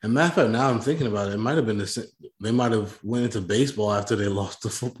And matter of fact, now I'm thinking about it, it might have been they might have went into baseball after they lost the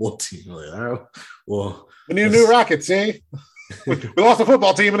football team. Like, all right, well, we need a new racket, see? We lost the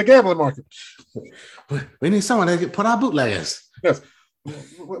football team in the gambling market. We need someone that can put our bootleggers. Yes.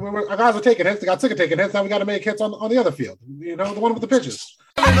 Our guys are taking hits. They got sick of taking hits. Now we got to make hits on the other field. You know, the one with the pitches.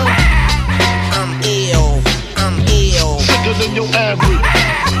 I'm ill. I'm ill. Sicker than your average.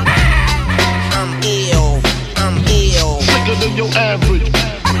 I'm ill. I'm ill. Sicker than your average.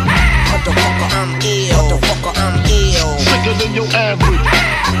 Motherfucker, I'm ill. Motherfucker, I'm ill. Sicker than your average.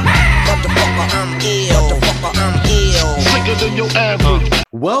 Motherfucker, I'm ill. Motherfucker, I'm ill. Sicker than your average.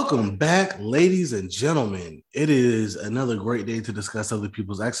 Welcome back, ladies and gentlemen. It is another great day to discuss other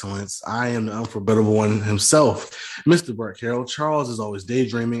people's excellence. I am the unforgettable one himself, Mr. Burke Harold. Charles is always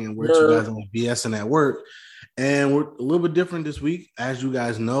daydreaming, and we're two guys on BSing at work. And we're a little bit different this week. As you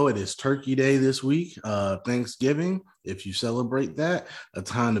guys know, it is Turkey Day this week, Thanksgiving. If you celebrate that, a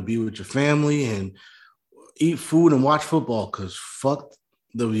time to be with your family and eat food and watch football, because fuck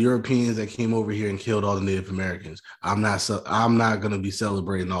the Europeans that came over here and killed all the Native Americans. I'm not going to be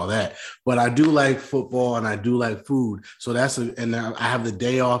celebrating all that, but I do like football and I do like food. So and I have the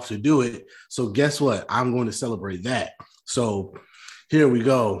day off to do it. So guess what? I'm going to celebrate that. So here we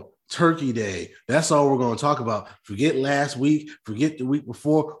go. Turkey Day. That's all we're going to talk about. Forget last week. Forget the week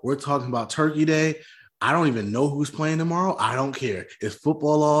before. We're talking about Turkey Day. I don't even know who's playing tomorrow. I don't care. It's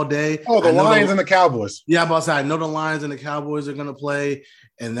football all day. Oh, the Lions and the Cowboys. Yeah, I'm about to say, I know the Lions and the Cowboys are going to play,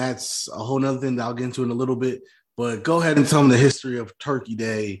 and that's a whole nother thing that I'll get into in a little bit. But go ahead and tell them the history of Turkey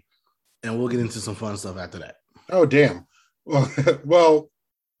Day, and we'll get into some fun stuff after that. Oh, damn. Well,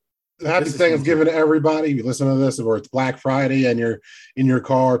 happy Thanksgiving to everybody. You listen to this, or it's Black Friday and you're in your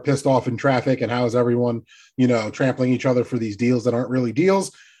car, pissed off in traffic, and how's everyone, trampling each other for these deals that aren't really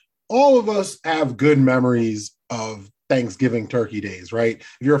deals. All of us have good memories of Thanksgiving turkey days, right?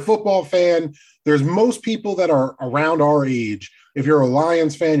 If you're a football fan, there's most people that are around our age. If you're a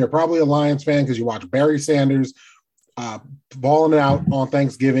Lions fan, you're probably a Lions fan because you watch Barry Sanders balling out on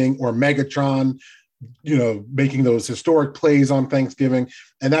Thanksgiving, or Megatron, making those historic plays on Thanksgiving.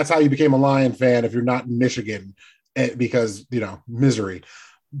 And that's how you became a Lion fan if you're not in Michigan, because, misery.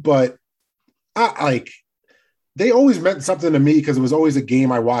 But they always meant something to me because it was always a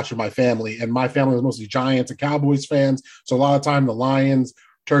game I watched with my family, and my family was mostly Giants and Cowboys fans. So a lot of time the Lions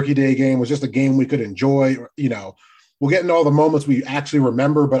Turkey Day game was just a game we could enjoy. We'll get into all the moments we actually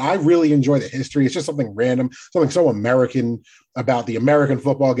remember, but I really enjoy the history. It's just something random, something so American about the American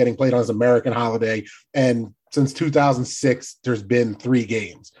football getting played on this American holiday. And since 2006, there's been 3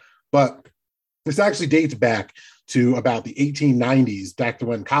 games, but this actually dates back to about the 1890s, back to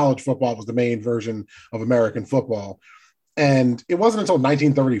when college football was the main version of American football. And it wasn't until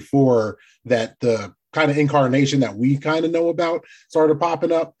 1934 that the kind of incarnation that we kind of know about started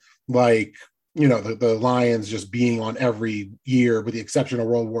popping up, like, the Lions just being on every year with the exception of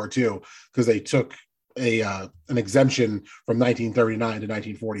World War II, because they took an exemption from 1939 to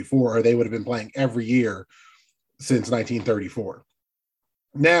 1944, or they would have been playing every year since 1934.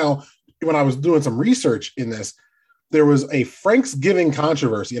 Now, when I was doing some research in this, there was a Franksgiving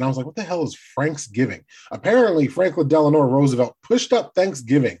controversy, and I was like, what the hell is Franksgiving? Apparently, Franklin Delano Roosevelt pushed up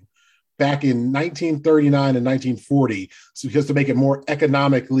Thanksgiving back in 1939 and 1940 just to make it more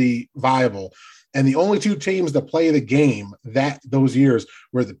economically viable. And the only 2 teams to play the game those years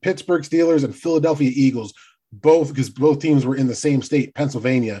were the Pittsburgh Steelers and Philadelphia Eagles, because both teams were in the same state,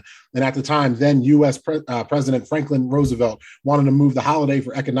 Pennsylvania. And at the time, then U.S. President Franklin Roosevelt wanted to move the holiday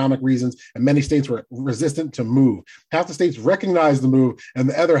for economic reasons, and many states were resistant to move. Half the states recognized the move, and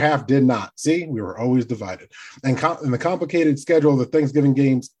the other half did not. See, we were always divided. And in the complicated schedule of the Thanksgiving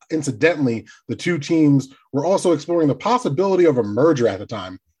games, incidentally, the 2 teams were also exploring the possibility of a merger at the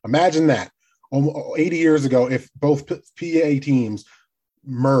time. Imagine that. 80 years ago, if both PA teams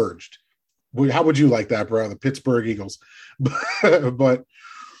merged. How would you like that, bro? The Pittsburgh Eagles. But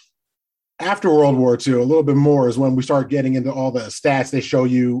after World War II, a little bit more is when we start getting into all the stats they show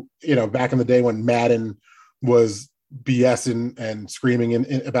you, back in the day when Madden was BSing and screaming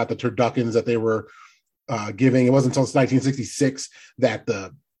about the turduckens that they were giving. It wasn't until 1966 that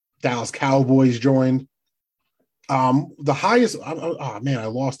the Dallas Cowboys joined. The highest, I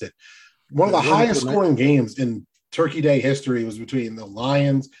lost it. One of the highest scoring games in Turkey Day history was between the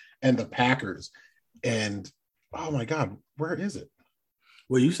Lions and the Packers. And oh my God, where is it?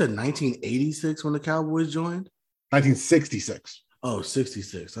 Well, you said 1986 when the Cowboys joined? 1966. Oh,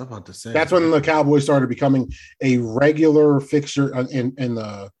 66. I'm about to say. That's when the Cowboys started becoming a regular fixture in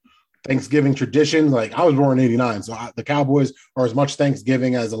the Thanksgiving tradition. Like, I was born in 89, so the Cowboys are as much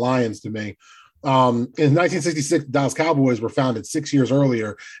Thanksgiving as the Lions to me. In 1966, the Dallas Cowboys were founded 6 years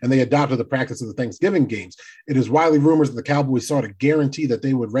earlier, and they adopted the practice of the Thanksgiving games. It is widely rumored that the Cowboys sought a guarantee that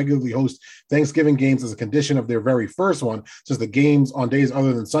they would regularly host Thanksgiving games as a condition of their very first one, since the games on days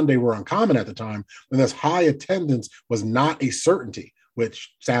other than Sunday were uncommon at the time, and thus high attendance was not a certainty,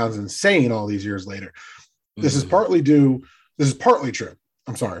 which sounds insane all these years later. This is partly true.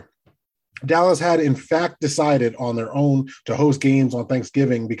 I'm sorry. Dallas had, in fact, decided on their own to host games on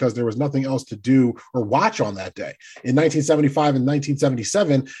Thanksgiving because there was nothing else to do or watch on that day. In 1975 and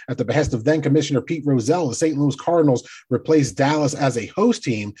 1977, at the behest of then-Commissioner Pete Rozelle, the St. Louis Cardinals replaced Dallas as a host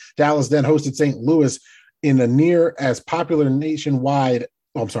team. Dallas then hosted St. Louis in a near as popular nationwide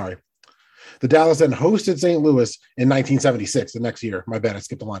 – The Dallas then hosted St. Louis in 1976, the next year. My bad, I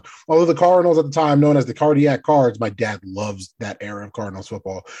skipped a line. Although the Cardinals at the time, known as the Cardiac Cards, my dad loves that era of Cardinals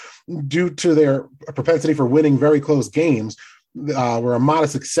football, due to their propensity for winning very close games, were a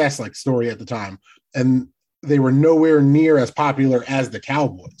modest success-like story at the time. And they were nowhere near as popular as the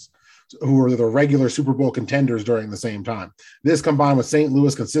Cowboys, who were the regular Super Bowl contenders during the same time. This, combined with St.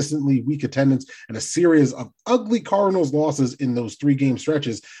 Louis' consistently weak attendance and a series of ugly Cardinals losses in those 3-game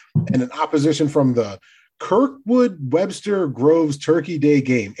stretches, and an opposition from the Kirkwood Webster Groves Turkey Day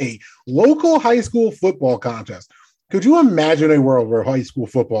game, a local high school football contest. Could you imagine a world where high school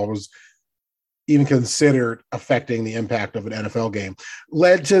football was even considered affecting the impact of an NFL game,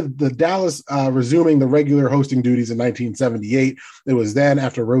 led to the Dallas resuming the regular hosting duties in 1978. It was then,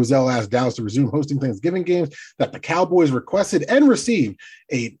 after Rozelle asked Dallas to resume hosting Thanksgiving games, that the Cowboys requested and received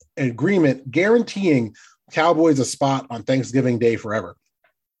an agreement guaranteeing Cowboys a spot on Thanksgiving Day forever.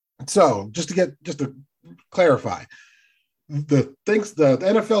 So just to clarify, the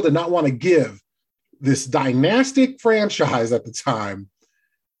NFL did not want to give this dynastic franchise at the time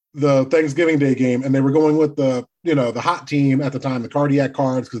the Thanksgiving Day game, and they were going with the hot team at the time, the Cardiac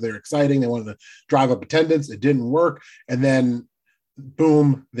Cards, because they're exciting. They wanted to drive up attendance. It didn't work. And then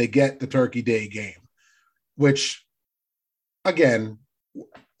boom, they get the Turkey Day game, which, again,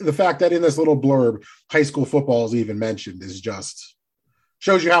 the fact that in this little blurb, high school football is even mentioned is just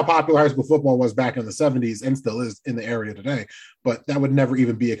shows you how popular high school football was back in the 70s and still is in the area today. But that would never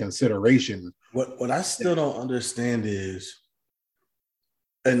even be a consideration. What I still don't understand is,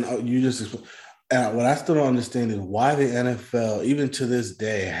 and what I still don't understand is why the NFL, even to this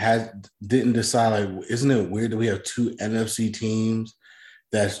day, didn't decide, like, isn't it weird that we have 2 NFC teams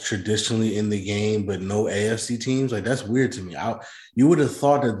that's traditionally in the game, but no AFC teams? Like, that's weird to me. You would have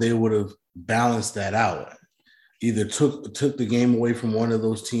thought that they would have balanced that out. Either took the game away from one of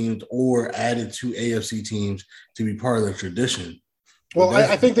those teams or added 2 AFC teams to be part of the tradition. Well,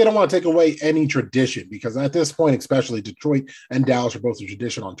 I think they don't want to take away any tradition, because at this point, especially, Detroit and Dallas are both a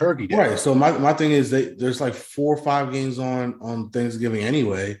tradition on Turkey Day. Right. So my thing is there's like 4 or 5 games on Thanksgiving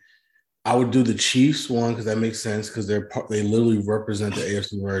anyway. I would do the Chiefs one because that makes sense, because they literally represent the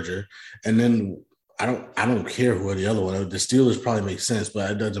AFC merger. And then I don't care who the other one. The Steelers probably make sense,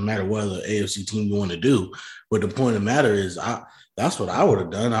 but it doesn't matter what other AFC team you want to do. But the point of the matter is, that's what I would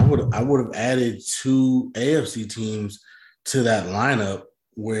have done. I would have added 2 AFC teams to that lineup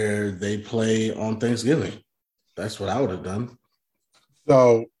where they play on Thanksgiving. That's what I would have done.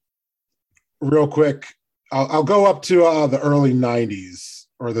 So, real quick, I'll go up to the early 90s,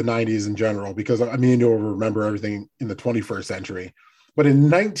 or the 90s in general, because I mean, you'll remember everything in the 21st century. But in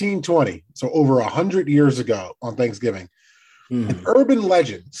 1920, so over 100 years ago on Thanksgiving, an urban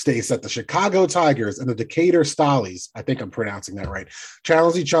legend states that the Chicago Tigers and the Decatur Stollies, I think I'm pronouncing that right,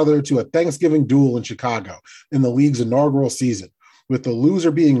 challenged each other to a Thanksgiving duel in Chicago in the league's inaugural season, with the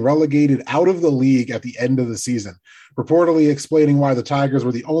loser being relegated out of the league at the end of the season, reportedly explaining why the Tigers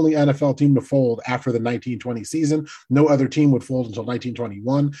were the only NFL team to fold after the 1920 season. No other team would fold until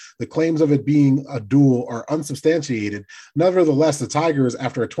 1921. The claims of it being a duel are unsubstantiated. Nevertheless, the Tigers,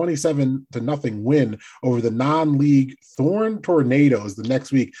 after a 27-0 win over the non-league Thorn Tornadoes the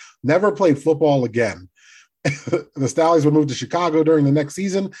next week, never played football again. The Stollies would move to Chicago during the next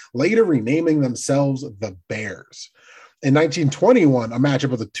season, later renaming themselves the Bears. In 1921, a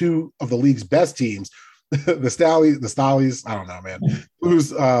matchup of the 2 of the league's best teams, the Stollies, I don't know, man, lose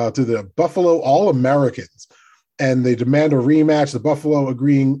to the Buffalo All-Americans, and they demand a rematch. The Buffalo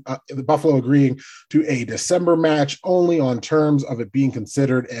agreeing to a December match only on terms of it being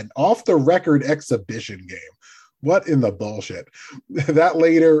considered an off-the-record exhibition game. What in the bullshit? That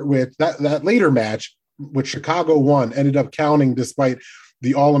later match, which Chicago won, ended up counting despite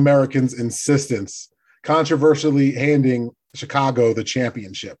the All-Americans' insistence, controversially handing Chicago the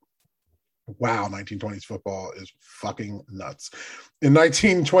championship. Wow, 1920s football is fucking nuts. In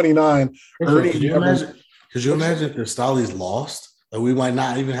 1929, could you imagine if the Stollies lost? Like, we might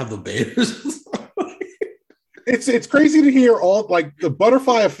not even have the Bears. It's crazy to hear all like the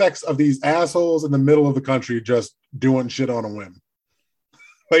butterfly effects of these assholes in the middle of the country just doing shit on a whim.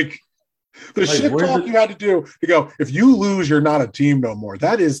 Like the shit talk you had to do to go, if you lose, you're not a team no more.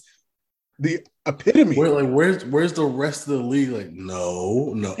 That is the epitome. Where's the rest of the league? Like,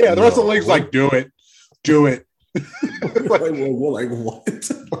 no. Yeah, the rest of the league's like, do it. like what?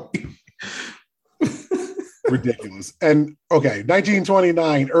 Ridiculous. And okay,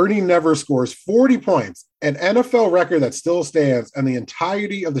 1929, Ernie Never scores 40 points, an NFL record that still stands, and the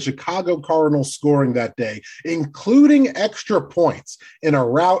entirety of the Chicago Cardinals scoring that day, including extra points in a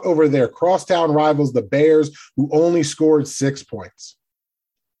rout over their crosstown rivals, the Bears, who only scored 6 points.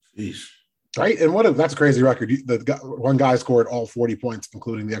 Sheesh. Right? And that's a crazy record. One guy scored all 40 points,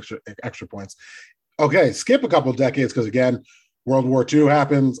 including the extra points. Okay, skip a couple of decades because, again, World War II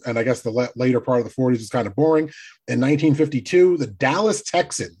happens, and I guess the later part of the 40s is kind of boring. In 1952, the Dallas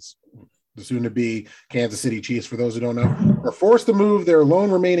Texans, the soon-to-be Kansas City Chiefs, for those who don't know, are forced to move their lone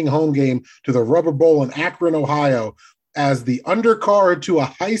remaining home game to the Rubber Bowl in Akron, Ohio, as the undercard to a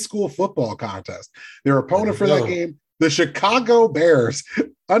high school football contest. Their opponent for that game, the Chicago Bears,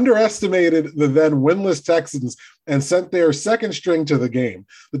 underestimated the then winless Texans and sent their second string to the game.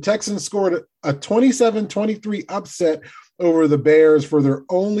 The Texans scored a 27-23 upset over the Bears for the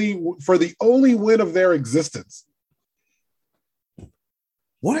only win of their existence.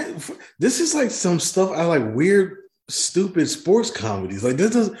 What? This is like some stuff I like, weird, stupid sports comedies. Like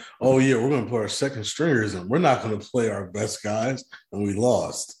this is, oh yeah, we're gonna put our second stringers in. We're not gonna play our best guys, and we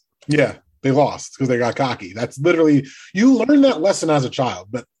lost. Yeah, they lost because they got cocky. That's literally, you learn that lesson as a child.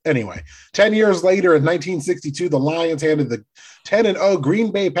 But anyway, 10 years later in 1962, the Lions handed the 10-0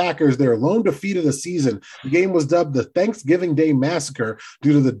 Green Bay Packers their lone defeat of the season. The game was dubbed the Thanksgiving Day Massacre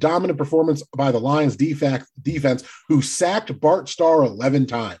due to the dominant performance by the Lions defense, who sacked Bart Starr 11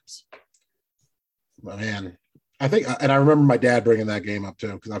 times. Man, I think, and I remember my dad bringing that game up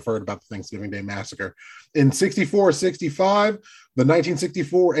too, because I've heard about the Thanksgiving Day Massacre. In 64-65, the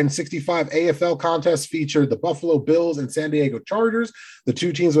 1964 and 65 AFL contests featured the Buffalo Bills and San Diego Chargers. The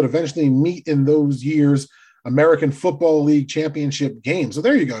two teams would eventually meet in those years' American Football League championship game. So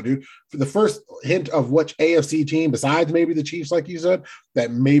there you go, dude. For the first hint of which AFC team, besides maybe the Chiefs, like you said,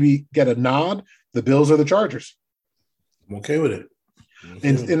 that maybe get a nod, the Bills or the Chargers. I'm okay with it.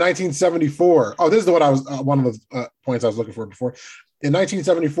 In 1974, this is what I was one of the points I was looking for before. In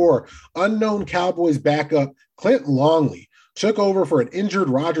 1974, unknown Cowboys backup Clint Longley took over for an injured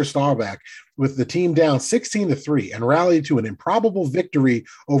Roger Staubach with the team down 16-3 and rallied to an improbable victory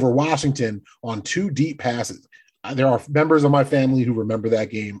over Washington on 2 deep passes. There are members of my family who remember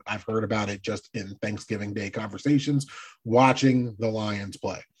that game. I've heard about it just in Thanksgiving Day conversations, watching the Lions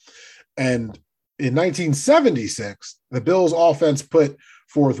play. And in 1976, the Bills offense put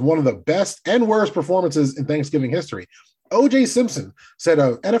forth one of the best and worst performances in Thanksgiving history. O.J. Simpson set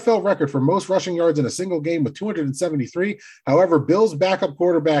an NFL record for most rushing yards in a single game with 273. However, Bills backup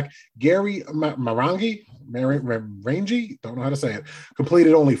quarterback Gary Marangi, don't know how to say it,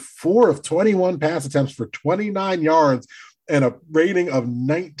 completed only 4 of 21 pass attempts for 29 yards and a rating of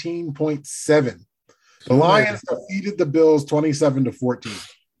 19.7. The Lions defeated the Bills 27-14.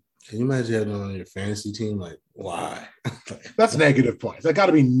 Can you imagine having on your fantasy team? Like, why? That's negative points. That got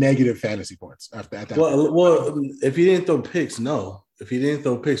to be negative fantasy points after that. Well, if he didn't throw picks, no. If he didn't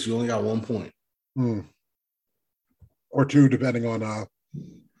throw picks, you only got 1 point. Or 2, depending on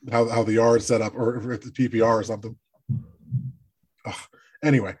how the yard is set up, or if the PPR or something.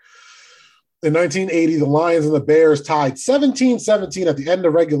 Anyway, in 1980, the Lions and the Bears tied 17-17 at the end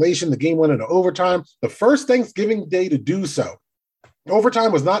of regulation. The game went into overtime, the first Thanksgiving Day to do so.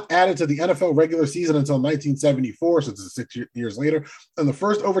 Overtime was not added to the NFL regular season until 1974, so it's 6 years later. And the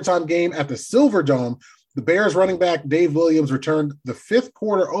first overtime game at the Silverdome, the Bears running back Dave Williams returned the 5th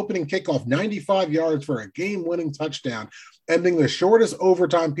quarter opening kickoff 95 yards for a game-winning touchdown, ending the shortest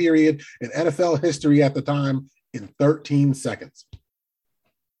overtime period in NFL history at the time in 13 seconds.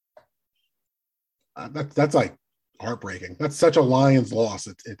 That's like heartbreaking. That's such a Lions loss.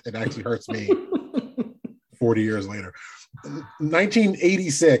 It actually hurts me 40 years later.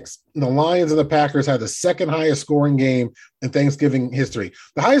 1986, the Lions and the Packers had the second highest scoring game in Thanksgiving history.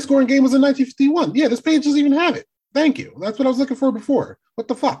 The highest scoring game was in 1951. Yeah, this page doesn't even have it. Thank you. That's what I was looking for before. What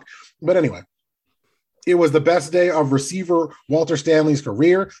the fuck? But anyway, it was the best day of receiver Walter Stanley's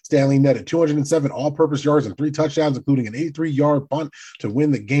career. Stanley netted 207 all-purpose yards and 3 touchdowns, including an 83-yard punt to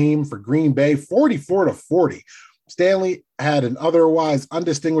win the game for Green Bay, 44-40. Stanley had an otherwise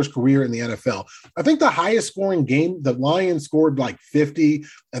undistinguished career in the NFL. I think the highest scoring game, the Lions scored like 50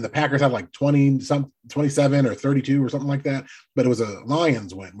 and the Packers had like 27 or 32 or something like that. But it was a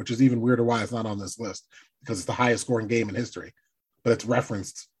Lions win, which is even weirder why it's not on this list because it's the highest scoring game in history. But it's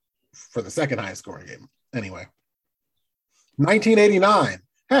referenced for the second highest scoring game. Anyway, 1989.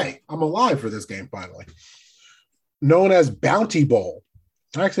 Hey, I'm alive for this game finally. Known as Bounty Bowl.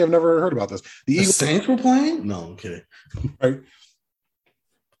 Actually, I've never heard about this. The Saints were playing? No, I'm kidding. Right.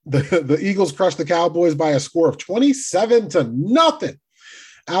 The Eagles crushed the Cowboys by a score of 27-0.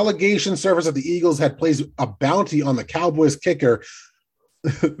 Allegations surfaced that the Eagles had placed a bounty on the Cowboys kicker,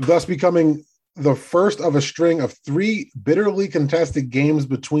 thus becoming the first of a string of 3 bitterly contested games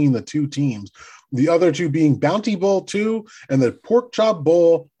between the two teams, the other two being Bounty Bowl 2 and the Pork Chop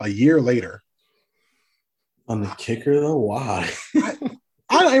Bowl a year later. On the kicker, though? Why?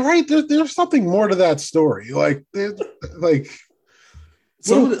 Right? There's something more to that story.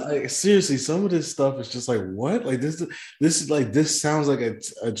 Seriously, some of this stuff is just like, what? Like this sounds like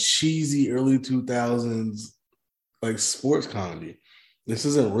a cheesy early 2000s like sports comedy. This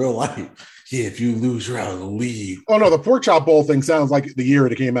isn't real life. Yeah, if you lose, you're out of the league. Oh no, the Pork Chop Bowl thing sounds like the year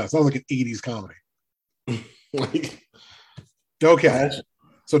it came out. It sounds like an 80s comedy. Okay.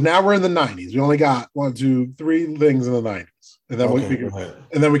 So now we're in the 90s. We only got 1, 2, 3 things in the 90s. And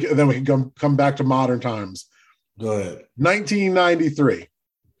then we can come back to modern times. Go ahead. 1993.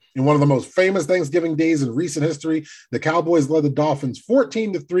 In one of the most famous Thanksgiving days in recent history, the Cowboys led the Dolphins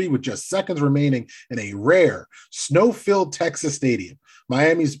 14-3 with just seconds remaining in a rare, snow-filled Texas stadium.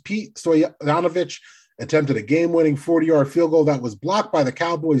 Miami's Pete Stoyanovich attempted a game-winning 40-yard field goal that was blocked by the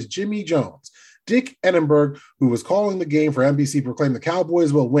Cowboys' Jimmy Jones. Dick Enenberg, who was calling the game for NBC, proclaimed the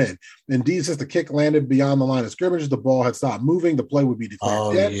Cowboys will win. Indeed, since the kick landed beyond the line of scrimmage, the ball had stopped moving. The play would be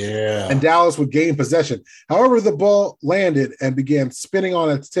declared dead, and Dallas would gain possession. However, the ball landed and began spinning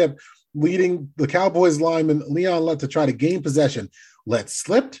on its tip, leading the Cowboys lineman Leon Lett to try to gain possession. Lett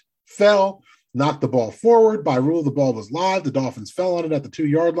slipped, fell, knocked the ball forward. By rule, the ball was live. The Dolphins fell on it at the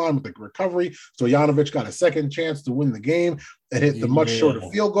 2-yard line with the recovery. So Stoyanovich got a second chance to win the game and hit the much shorter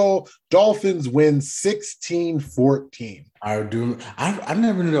field goal. Dolphins win 16-14. I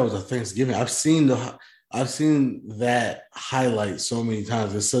never knew that was a Thanksgiving. I've seen that highlight so many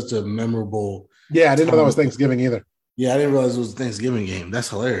times. It's such a memorable. Yeah, I didn't know that was Thanksgiving either. Yeah, I didn't realize it was a Thanksgiving game. That's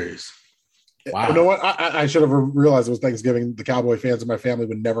hilarious. Wow. You know what? I should have realized it was Thanksgiving. The Cowboy fans in my family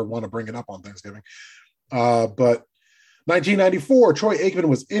would never want to bring it up on Thanksgiving. But 1994, Troy Aikman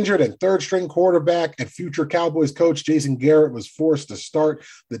was injured, and third-string quarterback and future Cowboys coach Jason Garrett was forced to start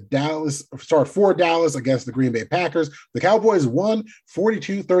for Dallas against the Green Bay Packers. The Cowboys won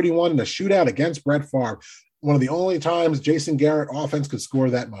 42-31 in a shootout against Brett Favre. One of the only times Jason Garrett offense could score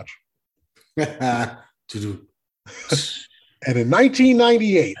that much. And in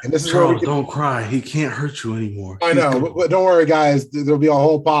 1998, and this is Charles, don't cry. He can't hurt you anymore. I know, but don't worry, guys. There'll be a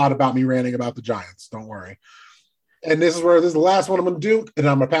whole pod about me ranting about the Giants. Don't worry. And this is the last one I'm going to do, and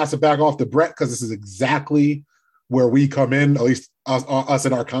I'm going to pass it back off to Brett because this is exactly where we come in, at least us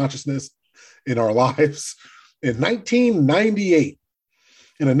in our consciousness, in our lives. In 1998,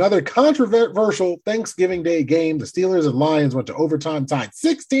 in another controversial Thanksgiving Day game, the Steelers and Lions went to overtime tied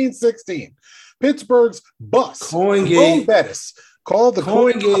 16-16. Pittsburgh's bus, Ron Bettis, called the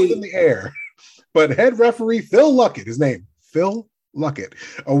coin up in the air, but head referee Phil Luckett, his name, Phil Luckett,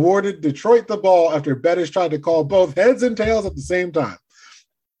 awarded Detroit the ball after Bettis tried to call both heads and tails at the same time.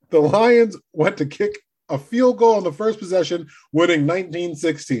 The Lions went to kick a field goal on the first possession, winning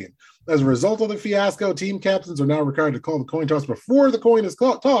 19-16. As a result of the fiasco, team captains are now required to call the coin toss before the coin is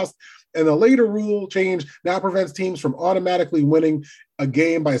tossed, and the later rule change now prevents teams from automatically winning a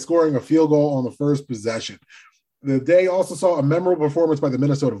game by scoring a field goal on the first possession. The day also saw a memorable performance by the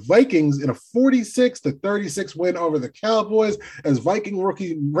Minnesota Vikings in a 46-36 win over the Cowboys as Viking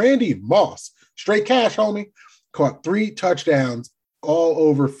rookie Randy Moss, straight cash, homie, caught 3 touchdowns all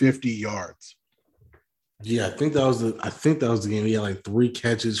over 50 yards. Yeah, I think that was the game. He had like 3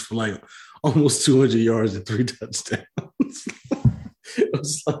 catches for like almost 200 yards and 3 touchdowns.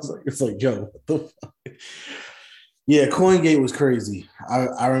 It's like, yo, what the fuck? Yeah, CoinGate was crazy.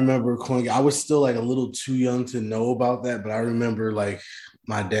 I remember CoinGate. I was still like a little too young to know about that, but I remember like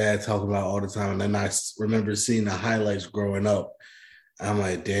my dad talking about it all the time. And then I remember seeing the highlights growing up. I'm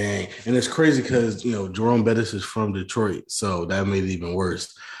like, dang. And it's crazy because, Jerome Bettis is from Detroit, so that made it even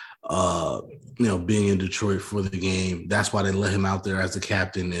worse. Being in Detroit for the game. That's why they let him out there as the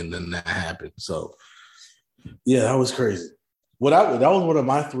captain, and then that happened. So, yeah, that was crazy. That was one of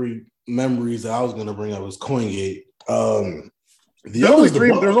my 3 memories that I was going to bring up was CoinGate. There's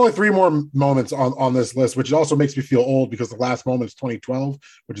only three more moments on this list, which also makes me feel old because the last moment is 2012,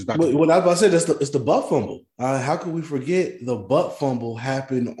 which is back. What I was about to say, it's the butt fumble. How could we forget the butt fumble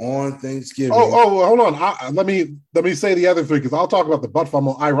happened on Thanksgiving? Oh, hold on. Let me say the other three because I'll talk about the butt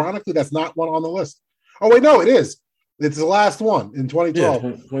fumble. Ironically, that's not one on the list. Oh wait, no, it is. It's the last one in 2012. Yeah,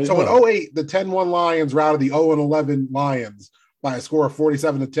 2012. So in 2008, the 10-1 Lions routed the 0-11 Lions by a score of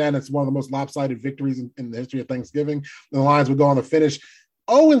 47-10. It's one of the most lopsided victories in the history of Thanksgiving. The Lions would go on to finish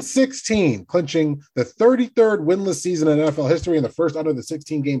 0-16, clinching the 33rd winless season in NFL history and the first under the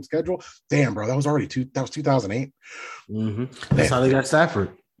 16-game schedule. Damn, bro, that was 2008. Mm-hmm. That's how they got Stafford.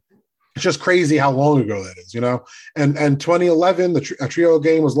 It's just crazy how long ago that is, you know? And 2011, a trio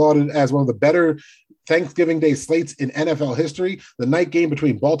game was lauded as one of the better Thanksgiving Day slates in NFL history. The night game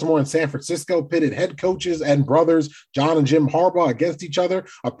between Baltimore and San Francisco pitted head coaches and brothers John and Jim Harbaugh against each other,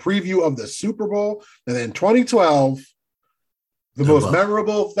 a preview of the Super Bowl. And then 2012, the most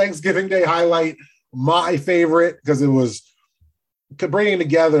memorable Thanksgiving Day highlight, my favorite, because it was bringing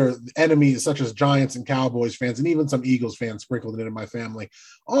together enemies such as Giants and Cowboys fans and even some Eagles fans sprinkled in my family,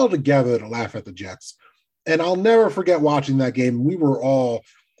 all together to laugh at the Jets. And I'll never forget watching that game. We were all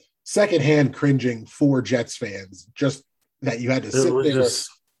secondhand cringing for Jets fans, just that you had to sit there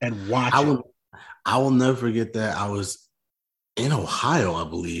and watch I will never forget that. I was in Ohio, I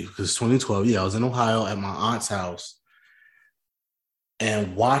believe, because 2012, I was in Ohio at my aunt's house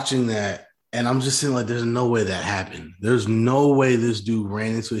and watching that. And I'm just saying, like, there's no way that happened. There's no way this dude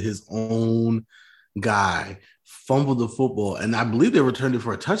ran into his own guy, fumbled the football, and I believe they returned it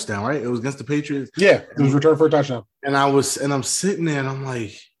for a touchdown, right? It was against the Patriots. Yeah, it was returned for a touchdown. And I'm sitting there and I'm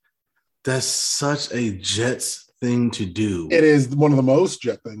like, that's such a Jets thing to do. It is one of the most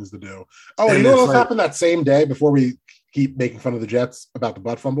Jet things to do. Oh, and you know what happened that same day before we keep making fun of the Jets about the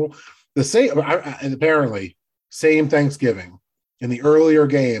butt fumble? The same, and apparently, same Thanksgiving in the earlier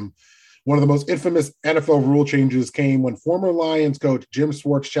game, one of the most infamous NFL rule changes came when former Lions coach Jim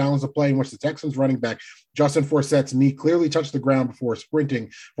Schwartz challenged a play in which the Texans running back Justin Forsett's knee clearly touched the ground before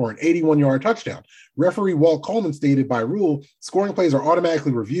sprinting for an 81-yard touchdown. Referee Walt Coleman stated by rule, scoring plays are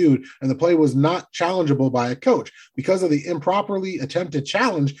automatically reviewed and the play was not challengeable by a coach. Because of the improperly attempted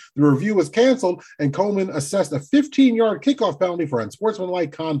challenge, the review was canceled and Coleman assessed a 15-yard kickoff penalty for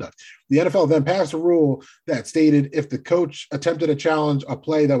unsportsmanlike conduct. The NFL then passed a rule that stated if the coach attempted to challenge a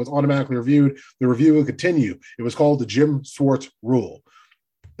play that was automatically reviewed, the review would continue. It was called the Jim Schwartz rule.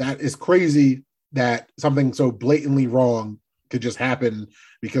 That is crazy that something so blatantly wrong could just happen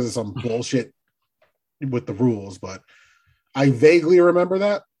because of some bullshit with the rules. But I vaguely remember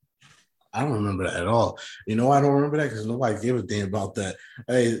that. I don't remember that at all. You know, I don't remember that because nobody gave a damn about that.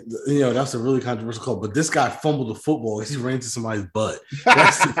 Hey, that's a really controversial call. But this guy fumbled the football. He ran into somebody's butt.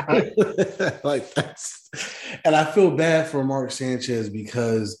 And I feel bad for Mark Sanchez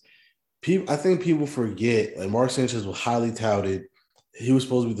because I think people forget. Like Mark Sanchez was highly touted. He was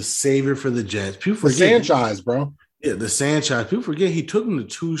supposed to be the savior for the Jets. People forget. The Sanchez, bro. Yeah, the Sanchez. People forget he took him to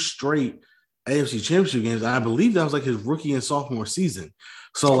 2 straight AFC Championship games. And I believe that was like his rookie and sophomore season.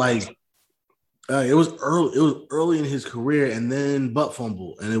 So like it was early. It was early in his career, and then butt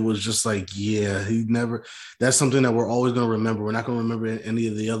fumble, and it was just like, yeah, he never. That's something that we're always going to remember. We're not going to remember any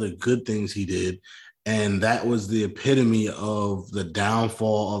of the other good things he did, and that was the epitome of the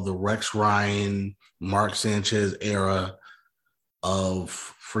downfall of the Rex Ryan, Mark Sanchez era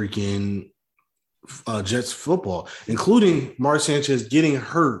of freaking Jets football, including Mark Sanchez getting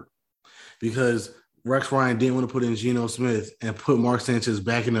hurt because Rex Ryan didn't want to put in Geno Smith and put Mark Sanchez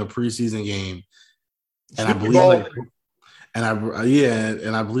back in a preseason game. And I believe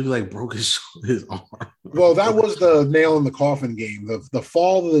I believe broke his arm. Well, that was the nail in the coffin game. The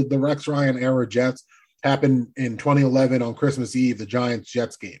fall of the Rex Ryan era Jets happened in 2011 on Christmas Eve, the Giants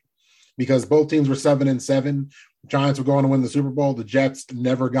Jets game, because both teams were 7-7. Giants were going to win the Super Bowl. The Jets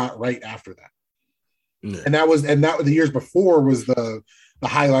never got right after that. Yeah. And that was the years before was the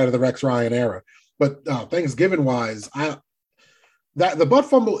highlight of the Rex Ryan era. But Thanksgiving wise, the butt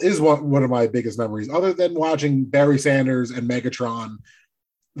fumble is one of my biggest memories. Other than watching Barry Sanders and Megatron,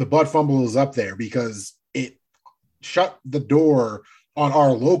 the butt fumble is up there because it shut the door on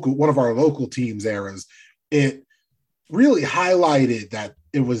one of our local teams' eras. It really highlighted that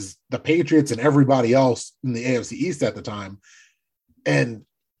it was the Patriots and everybody else in the AFC East at the time. And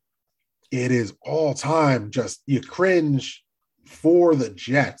it is all time. Just you cringe for the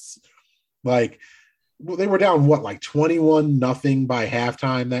Jets. Like they were down 21-0 by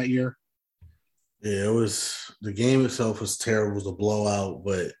halftime that year. Yeah, it was, the game itself was terrible. It was a blowout,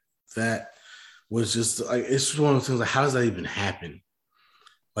 but that was just like, it's just one of those things like, how does that even happen?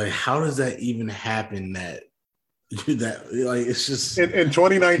 Like, how does that even happen that That like it's just In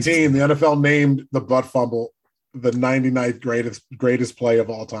 2019, the NFL named the butt fumble the 99th greatest play of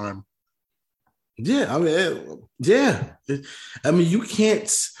all time. yeah. I mean, I mean, you can't.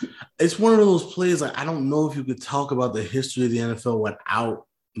 It's one of those plays. Like I don't know if you could talk about the history of the NFL without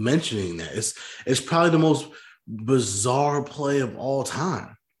mentioning that. It's probably the most bizarre play of all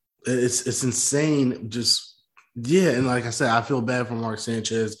time. It's insane. Just yeah, and like I said, I feel bad for Mark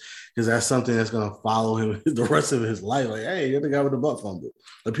Sanchez because that's something that's gonna follow him the rest of his life. Like, hey, you're the guy with the butt fumble.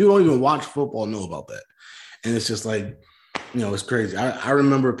 Like people don't even watch football know about that, and it's just like, it's crazy. I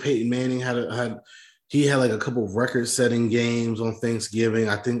remember Peyton Manning had like a couple of record-setting games on Thanksgiving.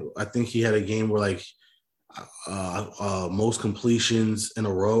 I think he had a game where like most completions in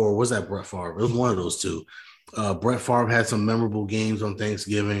a row, or was that Brett Favre? It was one of those two. Brett Favre had some memorable games on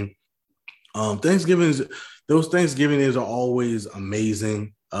Thanksgiving. Those Thanksgiving days are always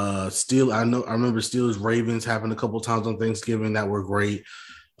amazing. I remember Steelers Ravens happened a couple times on Thanksgiving that were great.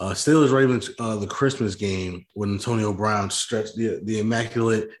 Steelers Ravens, the Christmas game when Antonio Brown stretched the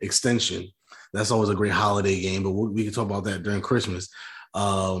immaculate extension. That's always a great holiday game, but we can talk about that during Christmas.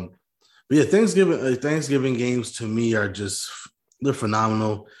 But yeah, Thanksgiving games to me they're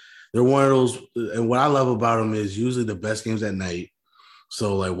phenomenal. They're one of those, and what I love about them is usually the best games at night.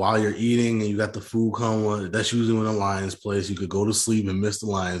 So like while you're eating and you got the food coming, that's usually when the Lions play. So you could go to sleep and miss the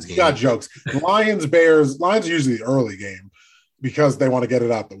Lions game. Got jokes. Lions are usually the early game because they want to get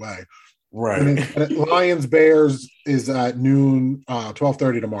it out the way. Right. And Lions Bears is at noon,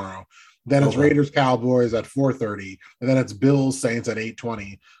 12:30 tomorrow. Then it's Raiders Cowboys at 4:30, and then it's Bills Saints at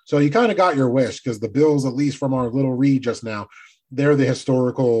 8:20. So you kind of got your wish because the Bills, at least from our little read just now, they're the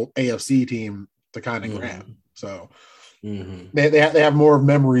historical AFC team to kind of grab. So they have more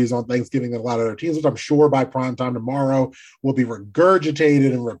memories on Thanksgiving than a lot of other teams, which I'm sure by prime time tomorrow will be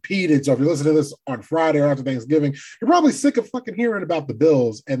regurgitated and repeated. So if you listen to this on Friday or after Thanksgiving, you're probably sick of fucking hearing about the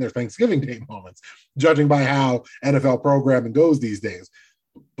Bills and their Thanksgiving Day moments, judging by how NFL programming goes these days.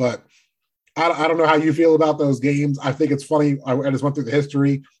 But I don't know how you feel about those games. I think it's funny. I just went through the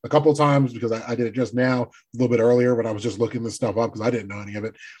history a couple of times because I did it just now, a little bit earlier when I was just looking this stuff up because I didn't know any of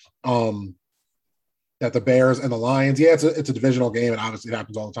it. That the Bears and the Lions, it's a divisional game, and obviously it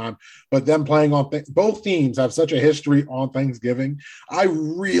happens all the time. But them playing on both teams have such a history on Thanksgiving. I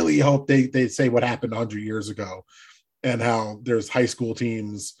really hope they say what happened 100 years ago, and how there's high school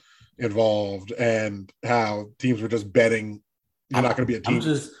teams involved, and how teams were just betting you're not going to be a team.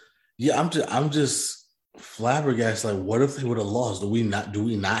 I'm just flabbergasted. Like, what if they would have lost? Do we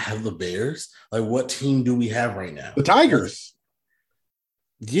not have the Bears? Like, what team do we have right now? The Tigers.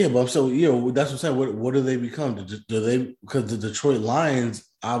 Yeah, but that's what I'm saying. What do they become? Do they, because the Detroit Lions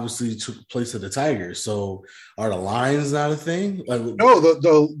obviously took the place of the Tigers. So are the Lions not a thing? Like, no,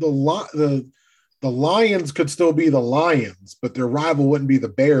 the Lions could still be the Lions, but their rival wouldn't be the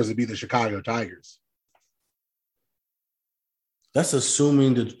Bears; it'd be the Chicago Tigers. That's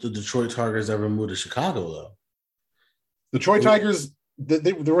assuming the Detroit Tigers ever moved to Chicago, though. Detroit Tigers,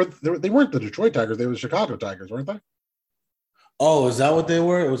 they weren't the Detroit Tigers; they were the Chicago Tigers, weren't they? Oh, is that what they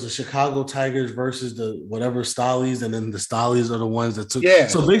were? It was the Chicago Tigers versus the whatever Stollies, and then the Stollies are the ones that took. Yeah.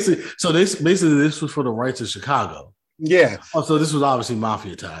 So basically, this was for the rights of Chicago. Yeah. Oh, so this was obviously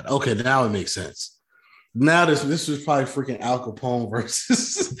mafia tied. Okay, now it makes sense. Now this was probably freaking Al Capone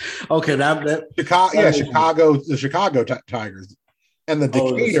versus. Okay, Chicago, the Chicago Tigers, and the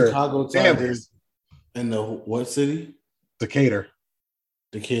Decatur Chicago Tigers, and the what city? Decatur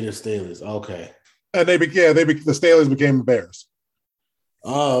Steelers. Okay. And the Steelers became the Bears.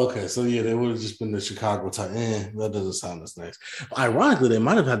 Oh, okay. So yeah, they would have just been the Chicago Tigers. That doesn't sound as nice. But ironically, they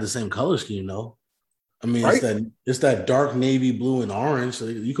might have had the same color scheme, though. I mean, right? It's that dark navy blue and orange. So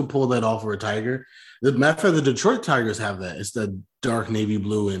you can pull that off for a tiger. The matter of fact, the Detroit Tigers have that. It's the dark navy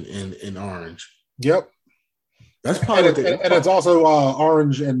blue and orange. Yep. That's probably and it's also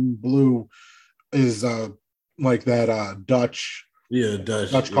orange and blue is like that Dutch. Yeah,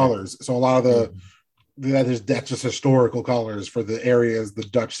 Dutch colors. So a lot of that's just historical colors for the areas the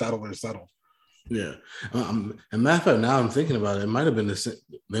Dutch settlers settled. Yeah, and matter of fact, now I'm thinking about it. It might have been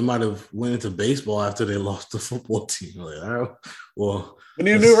they might have went into baseball after they lost the football team. Like, all right, well, we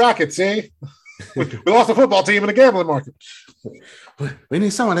need a new racket. See, we lost the football team in the gambling market. We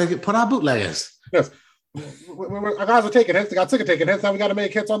need someone that can put our bootleggers. Yes, our guys are taking hits. They got sick of taking hits. Now we got to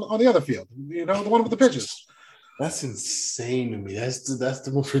make hits on the other field. The one with the pitches. That's insane to me. That's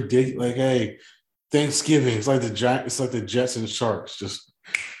the most ridiculous. Like, hey, Thanksgiving. It's like the Jets and Sharks. Just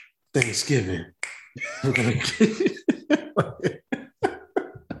Thanksgiving.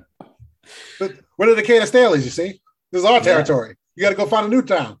 But we're the Decatur Staleys, you see. This is our territory. You got to go find a new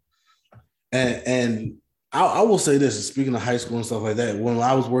town. And I will say this, speaking of high school and stuff like that, when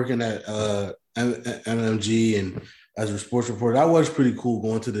I was working at MMG and as a sports reporter, that was pretty cool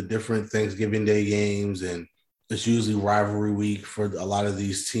going to the different Thanksgiving Day games, and it's usually rivalry week for a lot of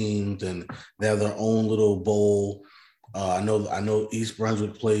these teams, and they have their own little bowl. I know East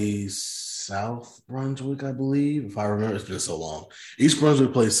Brunswick plays South Brunswick, I believe, if I remember. It's been so long. East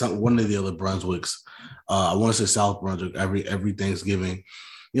Brunswick plays one of the other Brunswicks. I want to say South Brunswick every Thanksgiving.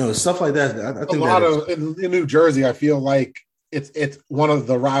 Stuff like that. I think a lot of in New Jersey, I feel like it's one of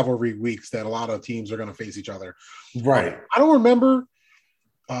the rivalry weeks that a lot of teams are going to face each other. Right. I don't remember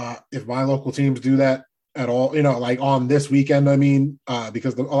if my local teams do that at all. Like on this weekend. I mean,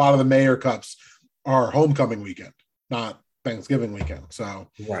 because a lot of the Mayor Cups are homecoming weekend, not Thanksgiving weekend. So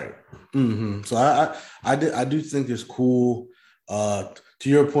right. Mm-hmm. So I do think it's cool. To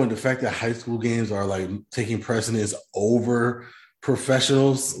your point, the fact that high school games are like taking precedence over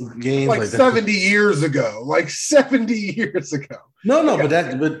professionals games like 70 years ago. No,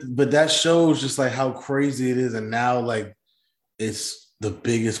 but that shows just like how crazy it is, and now like it's the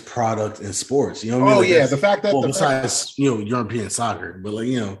biggest product in sports. You know what I mean? Oh, yeah, the fact that besides European soccer, but like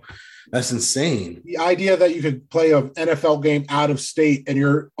that's insane. The idea that you could play an NFL game out of state and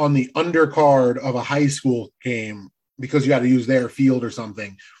you're on the undercard of a high school game because you got to use their field or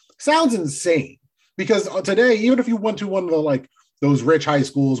something sounds insane. Because today, even if you went to one of the those rich high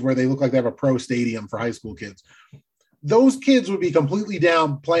schools where they look like they have a pro stadium for high school kids, those kids would be completely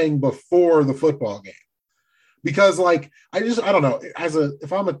down playing before the football game. Because I don't know,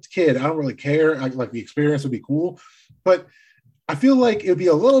 if I'm a kid, I don't really care. The experience would be cool, but I feel like it'd be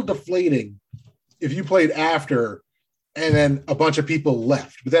a little deflating if you played after and then a bunch of people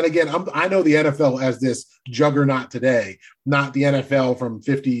left. But then again, I know the NFL as this juggernaut today, not the NFL from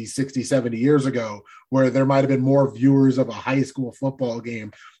 50, 60, 70 years ago, where there might have been more viewers of a high school football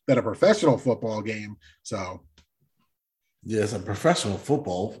game than a professional football game. So, yes, a professional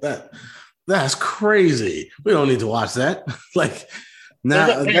football, that's crazy. We don't need to watch that.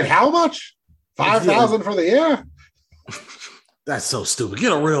 Now, how much? 5,000 for the year? That's so stupid.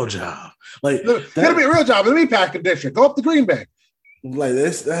 Get a real job. Gotta be a real job. Let me pack condition. Go up to Green Bay.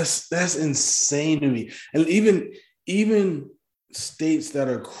 That's insane to me. And even states that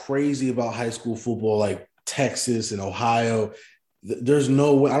are crazy about high school football, like Texas and Ohio, there's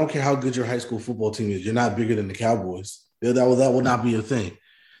no way. I don't care how good your high school football team is. You're not bigger than the Cowboys. That will not be a thing.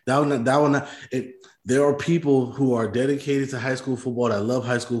 That will not. There are people who are dedicated to high school football, that love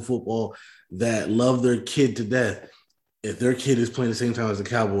high school football, that love their kid to death. If their kid is playing the same time as the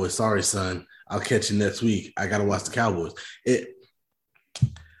Cowboys, sorry, son, I'll catch you next week. I got to watch the Cowboys.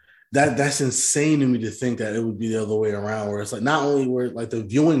 That's insane to me to think that it would be the other way around, where it's not only where the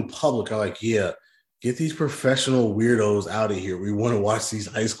viewing public are yeah, get these professional weirdos out of here. We want to watch these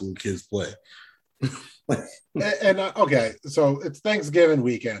high school kids play. Okay, so it's Thanksgiving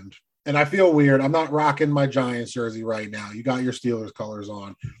weekend, and I feel weird. I'm not rocking my Giants jersey right now. You got your Steelers colors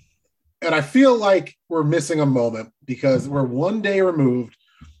on. And I feel like we're missing a moment because we're one day removed,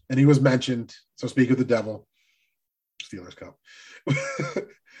 and he was mentioned. So speak of the devil, Steelers Cup.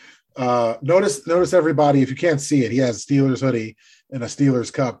 Notice everybody, if you can't see it, he has a Steelers hoodie and a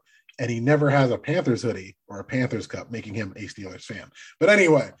Steelers Cup, and he never has a Panthers hoodie or a Panthers Cup, making him a Steelers fan. But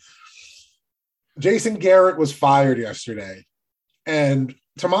anyway, Jason Garrett was fired yesterday. And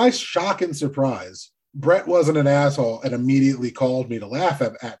to my shock and surprise, Brett wasn't an asshole and immediately called me to laugh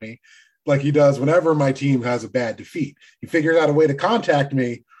at me, like he does whenever my team has a bad defeat. He figured out a way to contact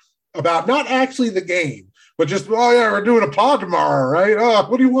me about not actually the game, but just, oh, yeah, we're doing a pod tomorrow, right? Oh,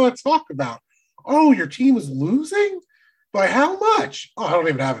 what do you want to talk about? Oh, your team is losing? By how much? Oh, I don't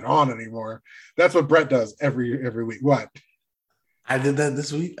even have it on anymore. That's what Brett does every week. What? I did that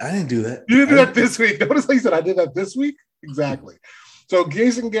this week. I didn't do that. You did that this week. Notice how you said I did that this week? Exactly. So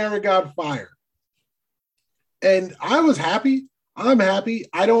Jason Garrett got fired. And I was happy. I'm happy.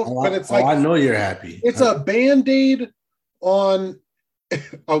 But it's I know you're happy. It's a Band-Aid on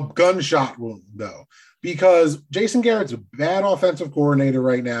a gunshot wound, though, because Jason Garrett's a bad offensive coordinator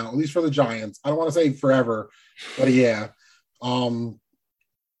right now, at least for the Giants. I don't want to say forever, but yeah.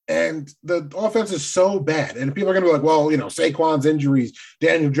 And the offense is so bad. And people are going to be like, well, Saquon's injuries,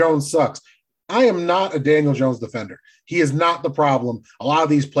 Daniel Jones sucks. I am not a Daniel Jones defender. He is not the problem. A lot of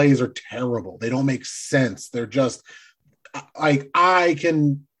these plays are terrible. They don't make sense. They're just I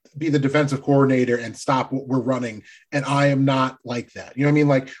can be the defensive coordinator and stop what we're running, and I am not like that. You know what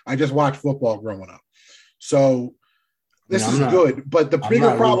I mean? I just watched football growing up. So this is good, but the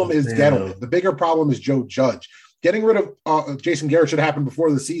bigger problem is Gettleman. The bigger problem is Joe Judge. Getting rid of Jason Garrett should happen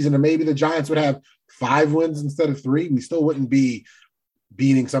before the season, and maybe the Giants would have 5 wins instead of 3. We still wouldn't be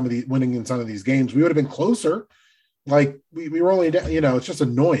winning in some of these games. We would have been closer. Like we were only, it's just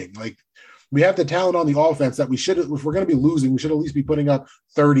annoying. Like we have the talent on the offense that we should, if we're going to be losing, we should at least be putting up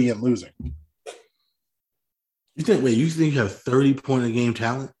 30 and losing. You think you have 30-point a game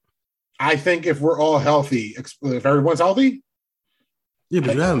talent? I think if we're all healthy, if everyone's healthy. Yeah,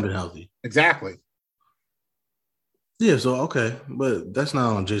 but you haven't been healthy. Exactly. Yeah, so okay, but that's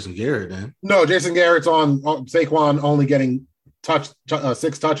not on Jason Garrett then. No, Jason Garrett's on Saquon only getting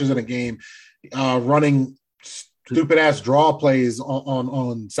 6 touches in a game, running stupid ass draw plays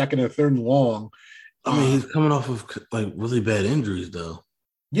on second and third and long. I mean, he's coming off of like really bad injuries though.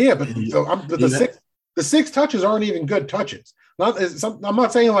 Yeah, but the 6 touches aren't even good touches. I'm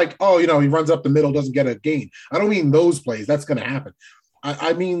not saying like, he runs up the middle, doesn't get a gain. I don't mean those plays. That's going to happen.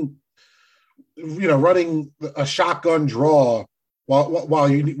 I mean, running a shotgun draw while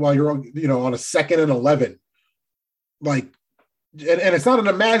you're on a 2nd and 11, like, and it's not an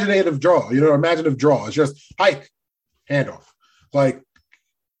imaginative draw. Imaginative draw. It's just hike, handoff. Like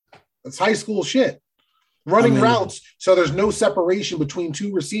it's high school shit. Running routes so there's no separation between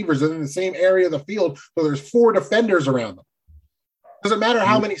 2 receivers in the same area of the field, so there's 4 defenders around them. Doesn't matter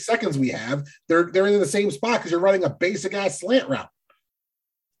how many seconds we have; they're in the same spot because you're running a basic ass slant route.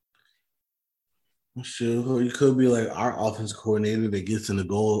 Sure, you could be like our offense coordinator that gets in the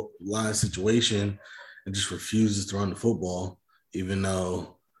goal line situation and just refuses to run the football, even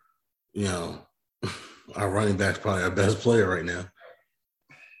though, our running back's probably our best player right now.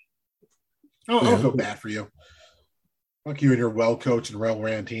 I don't feel bad for you. Fuck you and your well-coached and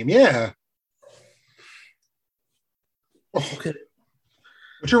well-ran team. Yeah. Okay.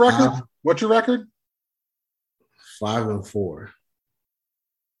 What's your record? 5-4.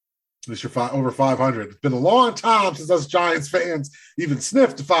 At least you're over 500. It's been a long time since us Giants fans even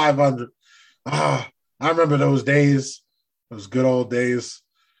sniffed 500. I remember those days, those good old days.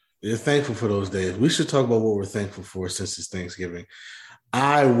 You're thankful for those days. We should talk about what we're thankful for since it's Thanksgiving.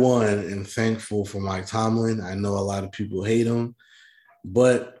 I, am thankful for Mike Tomlin. I know a lot of people hate him,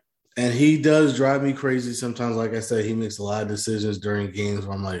 and he does drive me crazy sometimes. Like I said, he makes a lot of decisions during games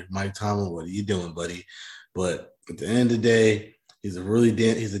where I'm like, Mike Tomlin, what are you doing, buddy? But at the end of the day, he's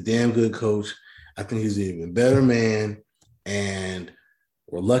a damn good coach. I think he's an even better man, and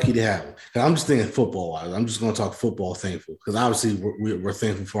we're lucky to have him. I'm just thinking football-wise. I'm just going to talk football thankful because obviously we're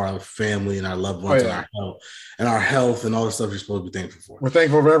thankful for our family and our loved ones and our health and all the stuff you're supposed to be thankful for. We're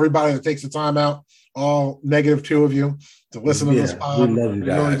thankful for everybody that takes the time out, all -2 of you, to listen to this pod. We love you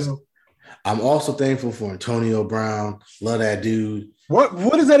guys. I'm also thankful for Antonio Brown. Love that dude. What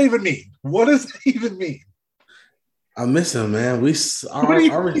does that even mean? What does that even mean? I miss him, man.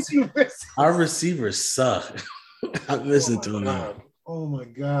 Our receivers suck. I miss Antonio. Oh my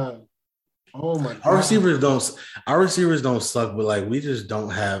god. Our receivers don't suck, but like we just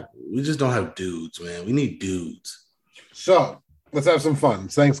don't have dudes, man. We need dudes. So let's have some fun.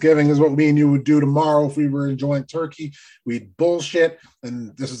 Thanksgiving is what me and you would do tomorrow if we were enjoying turkey. We'd bullshit,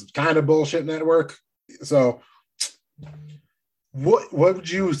 and this is kind of bullshit network. So what would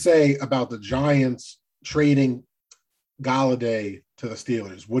you say about the Giants trading Golladay to the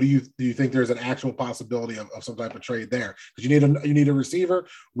Steelers? What do you think there's an actual possibility of some type of trade there? Because you need a receiver.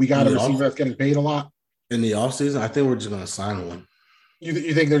 We got a receiver that's getting paid a lot in the offseason. I think we're just going to sign one.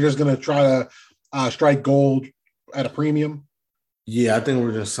 You think they're just going to try to strike gold at a premium? Yeah, I think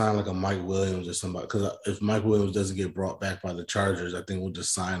we're going to sign like a Mike Williams or somebody. Because if Mike Williams doesn't get brought back by the Chargers, I think we'll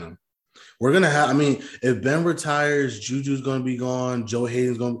just sign him. We're going to have, if Ben retires, Juju's going to be gone, Joe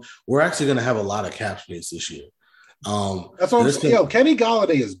Hayden's going to, we're actually going to have a lot of cap space this year. That's what I'm saying. Kenny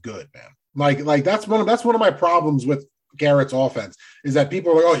Golladay is good, man. Like that's one of my problems with Garrett's offense is that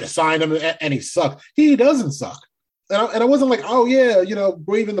people are like, you signed him and he sucked. He doesn't suck. And I wasn't like,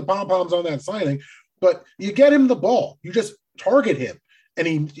 waving the pom-poms on that signing, but you get him the ball. You just target him and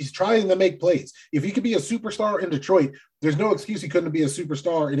he's trying to make plays. If he could be a superstar in Detroit, there's no excuse he couldn't be a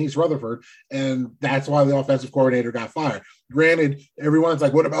superstar in East Rutherford. And that's why the offensive coordinator got fired. Granted, everyone's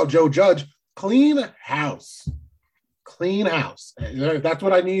like, what about Joe Judge? Clean house. That's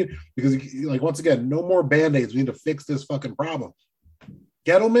what I need because, like, once again, no more Band-Aids. We need to fix this fucking problem.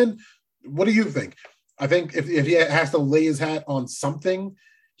 Gettleman, what do you think? I think if he has to lay his hat on something,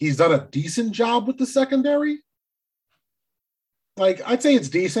 he's done a decent job with the secondary. Like, I'd say it's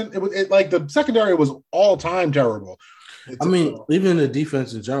decent. The secondary was all-time terrible. Even the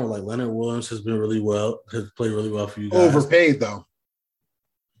defense in general, like Leonard Williams has played really well for you guys. Overpaid, though.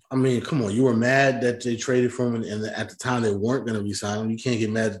 Come on. You were mad that they traded for him, and at the time they weren't going to re-sign him. You can't get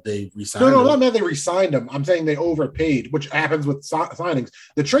mad that they re-signed him. No, not mad they re-signed him. I'm saying they overpaid, which happens with signings.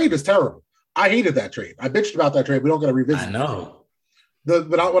 The trade is terrible. I hated that trade. I bitched about that trade. We don't got to revisit. I know.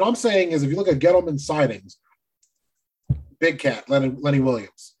 What I'm saying is, if you look at Gettleman's signings, Big Cat, Lenny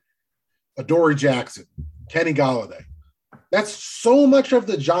Williams, Adoree Jackson, Kenny Golladay, that's so much of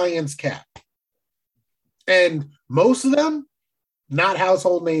the Giants cap. And most of them, not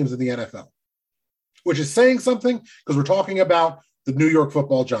household names in the NFL, which is saying something because we're talking about the New York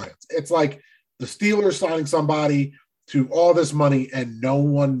Football Giants. It's like the Steelers signing somebody to all this money and no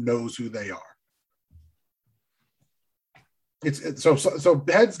one knows who they are. So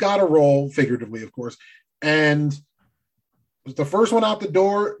heads got to roll, figuratively, of course. And the first one out the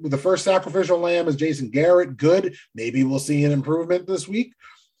door with the first sacrificial lamb is Jason Garrett. Good. Maybe we'll see an improvement this week.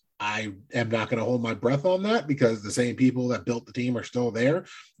 I am not going to hold my breath on that because the same people that built the team are still there.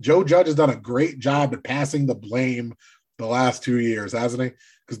 Joe Judge has done a great job at passing the blame the last 2 years, hasn't he?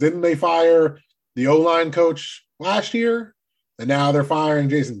 Because didn't they fire the O-line coach last year? And now they're firing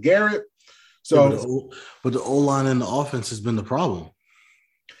Jason Garrett. So, but the O-line and the offense has been the problem.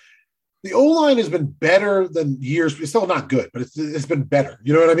 The O-line has been better than years. It's still not good, but it's been better.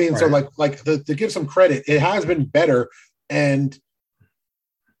 You know what I mean? Right. So to give some credit, it has been better. And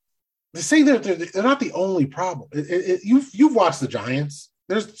to say that they're not the only problem. You've watched the Giants.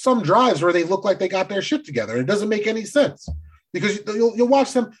 There's some drives where they look like they got their shit together. It doesn't make any sense because you'll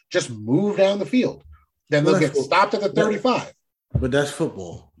watch them just move down the field. Then they'll get stopped at the 35. But that's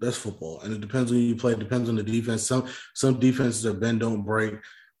football. That's football. And it depends on who you play. It depends on the defense. Some defenses are bend, don't break.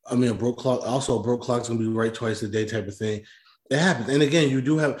 I mean, a broke clock's going to be right twice a day type of thing. It happens. And again, you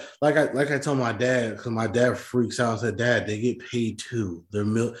do have, like I tell my dad, because my dad freaks out and said, Dad, they get paid too.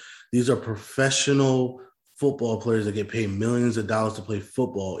 These are professional football players that get paid millions of dollars to play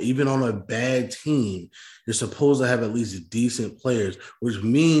football. Even on a bad team, you're supposed to have at least decent players, which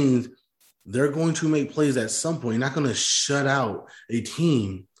means they're going to make plays at some point. You're not going to shut out a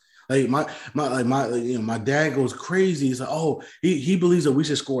team. Like my dad goes crazy. He's like, oh, he believes that we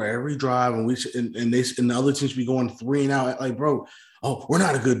should score every drive and and the other teams should be going 3 and out. Like, bro, oh, we're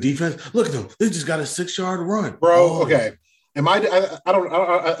not a good defense. Look at them. They just got a 6-yard run, bro. Oh. Okay. And I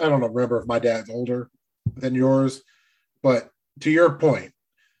don't remember if my dad's older than yours, but to your point,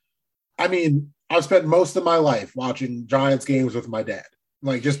 I mean, I've spent most of my life watching Giants games with my dad.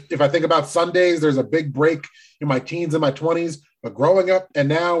 Like, just if I think about Sundays, there's a big break in my teens and my 20s. But growing up and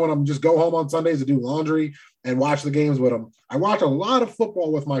now when I'm just go home on Sundays to do laundry and watch the games with him, I watch a lot of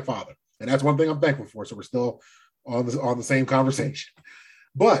football with my father. And that's one thing I'm thankful for. So we're still on the same conversation.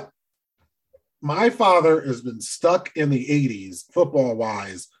 But my father has been stuck in the 80s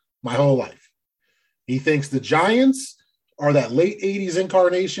football-wise my whole life. He thinks the Giants are that late 80s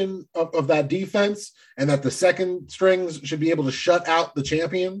incarnation of that defense and that the second strings should be able to shut out the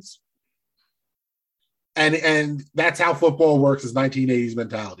champions. And that's how football works, is 1980s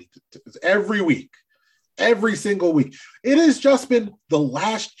mentality. Every week, every single week. It has just been the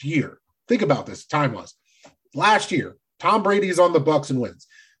last year. Think about this time-wise. Last year, Tom Brady's on the Bucs and wins.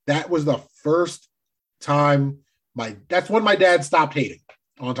 That was the first time that's when my dad stopped hating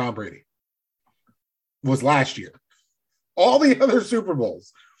on Tom Brady. Was last year. All the other Super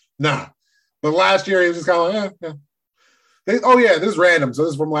Bowls, nah. But last year, he was just kind of like, yeah. This is random. So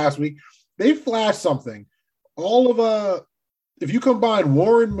this is from last week. They flashed something. If you combine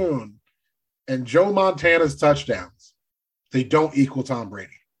Warren Moon and Joe Montana's touchdowns, they don't equal Tom Brady.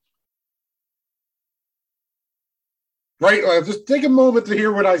 Right? Just take a moment to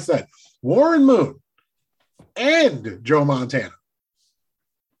hear what I said. Warren Moon and Joe Montana.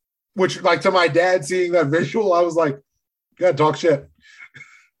 Which, like, to my dad seeing that visual, I was like, "God, talk shit."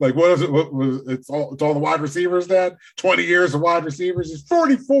 Like, what is it? It's all the wide receivers, Dad. 20 years of wide receivers. He's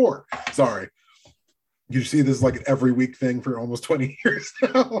 44. Sorry. You see this like an every week thing for almost 20 years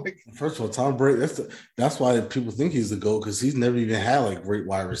now. First of all, Tom Brady, that's why people think he's the GOAT, because he's never even had like great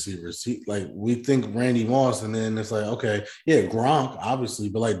wide receivers. We think Randy Moss, and then it's like, okay, yeah, Gronk, obviously,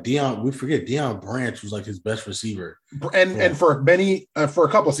 but like we forget Deion Branch was like his best receiver. And for many, for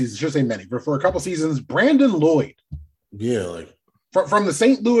a couple seasons, I should say many, but for a couple seasons, Brandon Lloyd. Yeah, like from the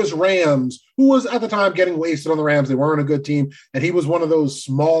St. Louis Rams, who was at the time getting wasted on the Rams. They weren't a good team. And he was one of those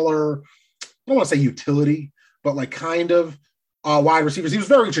smaller, I don't want to say utility, but like kind of wide receivers. He was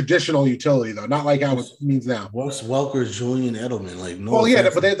very traditional utility, though, not like how it means now. Wes Welker, Julian Edelman, like no. Well, yeah,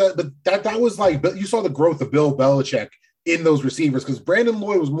 but that was like, but you saw the growth of Bill Belichick in those receivers, because Brandon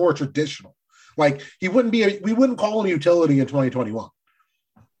Lloyd was more traditional. Like we wouldn't call him utility in 2021.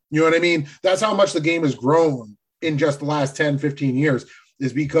 You know what I mean? That's how much the game has grown in just the last 10, 15 years,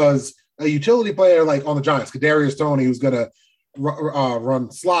 is because a utility player like on the Giants, Kadarius Toney, who's going to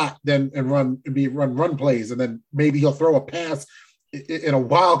run slot and run plays, and then maybe he'll throw a pass in a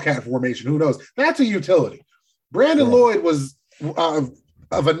wildcat formation. Who knows? That's a utility. Brandon Lloyd was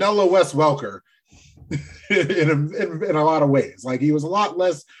a vanilla Wes Welker in a lot of ways. Like he was a lot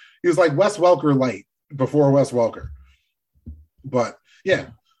less. He was like Wes Welker light before Wes Welker. But yeah,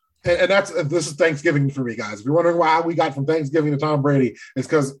 and this is Thanksgiving for me, guys. If you're wondering why we got from Thanksgiving to Tom Brady, it's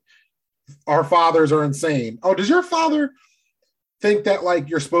because our fathers are insane. Oh, does your father think that like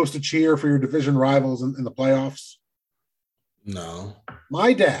you're supposed to cheer for your division rivals in the playoffs? No.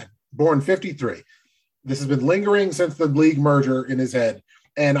 My dad, born 53. This has been lingering since the league merger in his head.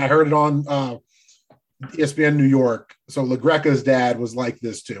 And I heard it on ESPN New York. So LaGreca's dad was like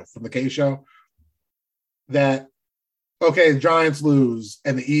this too, from the K Show. That, okay, the Giants lose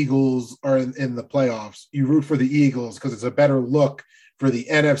and the Eagles are in the playoffs. You root for the Eagles because it's a better look for the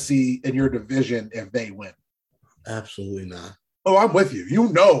NFC in your division if they win. Absolutely not. Oh, I'm with you.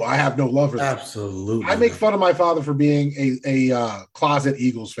 You know I have no love for that. Absolutely. I make fun of my father for being a closet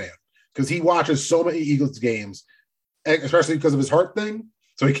Eagles fan because he watches so many Eagles games, especially because of his heart thing.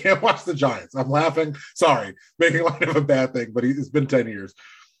 So he can't watch the Giants. I'm laughing. Sorry, making light of a bad thing, but it's been 10 years.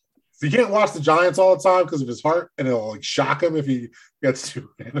 So he can't watch the Giants all the time because of his heart, and it'll like shock him if he gets too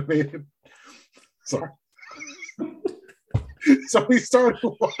animated. Sorry. So he started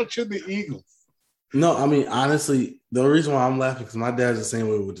watching the Eagles. No, I mean, honestly, the reason why I'm laughing because my dad's the same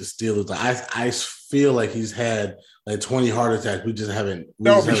way with the Steelers. Like, I feel like he's had like 20 heart attacks. We just haven't.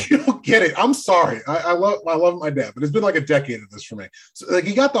 You don't get it. I'm sorry. I love my dad, but it's been like a decade of this for me. So like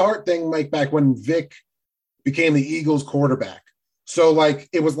he got the heart thing like back when Vic became the Eagles quarterback. So like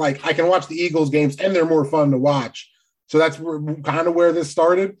it was like I can watch the Eagles games and they're more fun to watch. So that's kind of where this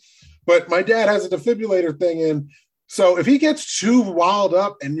started. But my dad has a defibrillator thing in. So if he gets too wild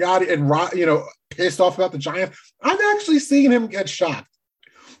up and pissed off about the Giants, I've actually seen him get shocked.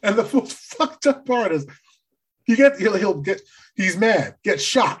 And the fucked up part is he's mad, gets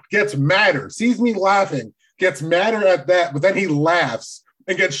shocked, gets madder, sees me laughing, gets madder at that, but then he laughs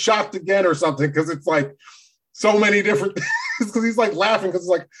and gets shocked again or something because it's like so many different things because he's like laughing because it's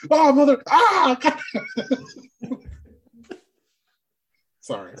like, oh, mother,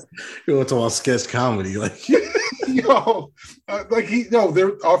 Sorry. You want to talk about sketch comedy, like forget.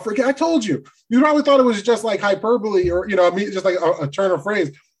 I told you. You probably thought it was just like hyperbole, or just like a turn of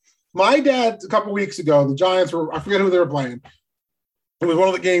phrase. My dad a couple weeks ago, the Giants were. I forget who they were playing. It was one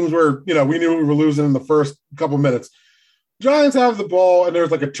of the games where we knew we were losing in the first couple minutes. Giants have the ball, and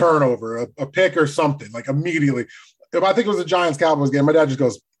there's like a turnover, a pick or something, like immediately. If I think it was a Giants Cowboys game, my dad just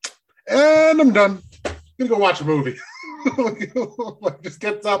goes, "And I'm done. I'm gonna go watch a movie." Like just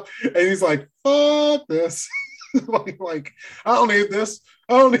gets up and he's like, fuck this. like I don't need this.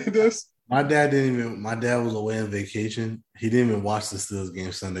 My dad was away on vacation. He didn't even watch the Steelers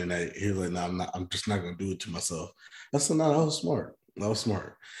game Sunday night. He was like, no, I'm just not gonna do it to myself. I said, no, that was smart.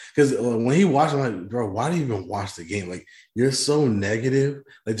 Because when he watched, I'm like, bro, why do you even watch the game? Like, you're so negative.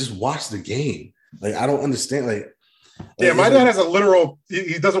 Like, just watch the game. Like, I don't understand. Yeah, my dad has a literal.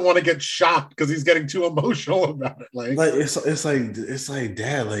 He doesn't want to get shocked because he's getting too emotional about it. Like it's like,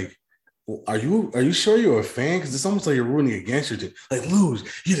 Dad, like, are you sure you're a fan? Because it's almost like you're rooting against your team. Like, lose,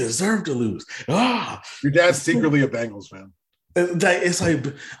 you deserve to lose. Your dad's secretly a Bengals fan. It's like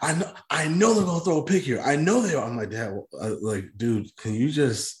I know they're gonna throw a pick here. I know they are. I'm like, Dad, like, dude, can you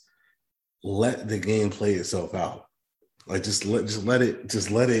just let the game play itself out? Like, just let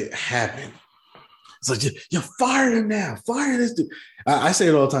it happen. It's like, you're firing now. Fire this dude. I say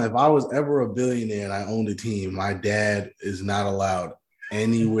it all the time. If I was ever a billionaire and I owned a team, my dad is not allowed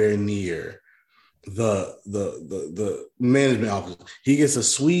anywhere near the management office. He gets a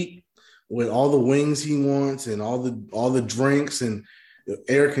suite with all the wings he wants and all the drinks and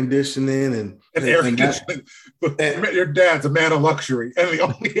air conditioning and air conditioning. Your dad's a man of luxury and the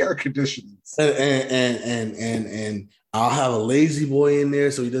only air conditioning. And I'll have a lazy boy in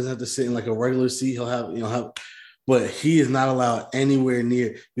there so he doesn't have to sit in like a regular seat. He'll have, but he is not allowed anywhere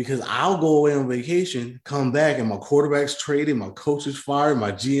near because I'll go away on vacation, come back, and my quarterback's traded, my coach is fired,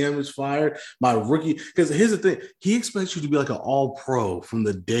 my GM is fired, my rookie. Because here's the thing, he expects you to be like an all-pro from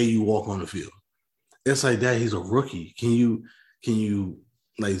the day you walk on the field. It's like that. He's a rookie. Can you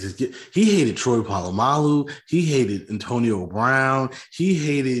like just get? He hated Troy Polamalu. He hated Antonio Brown. He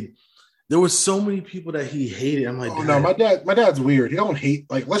hated. There were so many people that he hated. I'm like, no, my dad's weird. He don't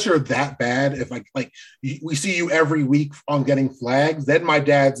hate, like, unless you're that bad. If like we see you every week on getting flags, then my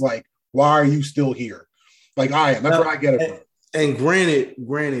dad's like, why are you still here? Like I am. That's where I get it from. And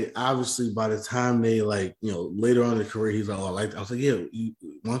granted, obviously, by the time they later on in the career, he's like, oh, I was like, yeah,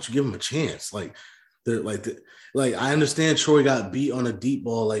 why don't you give him a chance? Like, they're like I understand Troy got beat on a deep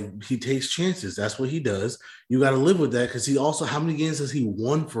ball. Like, he takes chances. That's what he does. You got to live with that because he also, how many games has he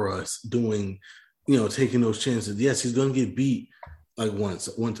won for us doing, taking those chances. Yes, he's going to get beat like once,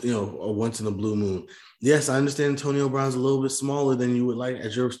 or once in a blue moon. Yes, I understand Antonio Brown's a little bit smaller than you would like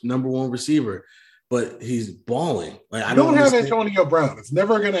as your number one receiver, but he's balling. Like I don't have Antonio Brown. It's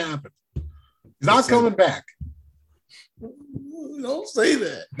never going to happen. He's not coming back. Don't say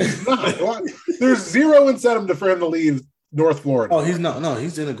that. There's zero incentive for him to leave North Florida. Oh, he's not. No,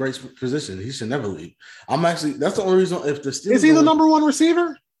 he's in a great position. He should never leave. That's the only reason. If the Steelers is he the number one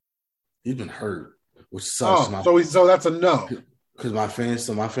receiver? He's been hurt, which sucks. So that's a no. Because my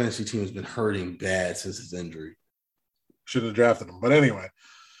fantasy team has been hurting bad since his injury. Should have drafted him, but anyway,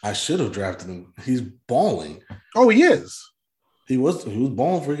 I should have drafted him. He's balling. Oh, he is. He was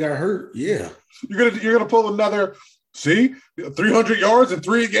balling before he got hurt. Yeah, you're gonna pull another. See, 300 yards in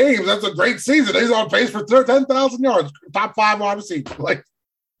 3 games. That's a great season. He's on pace for 10,000 yards. Top 5 wide receiver. Like,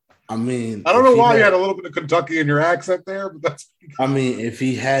 I mean, I don't know why you had a little bit of Kentucky in your accent there, but that's. I mean, if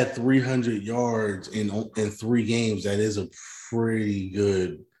he had 300 yards in 3 games, that is a pretty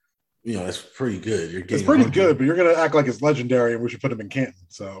good. That's pretty good. It's pretty good, but you're going to act like it's legendary, and we should put him in Canton.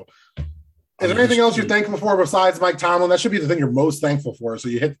 So, is there anything else you're thankful for besides Mike Tomlin? That should be the thing you're most thankful for. So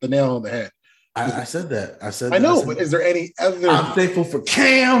you hit the nail on the head. I said that. I know, but is there any other? I'm thankful for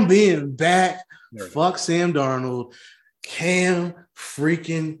Cam being back. Fuck Sam Darnold. Cam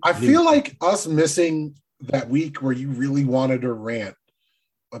freaking. I feel like us missing that week where you really wanted to rant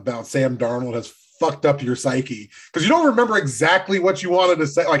about Sam Darnold has fucked up your psyche because you don't remember exactly what you wanted to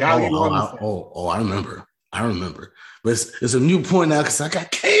say, like how you wanted to say. I remember. But it's a new point now because I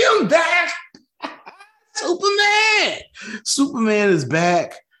got Cam back. Superman is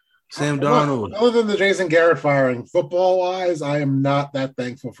back. Sam Darnold. Other than the Jason Garrett firing, football-wise, I am not that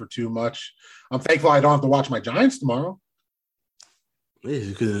thankful for too much. I'm thankful I don't have to watch my Giants tomorrow. Yeah,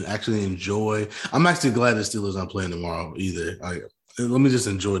 you can actually enjoy. I'm actually glad the Steelers aren't playing tomorrow either. Let me just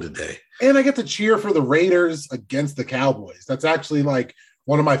enjoy the day. And I get to cheer for the Raiders against the Cowboys. That's actually like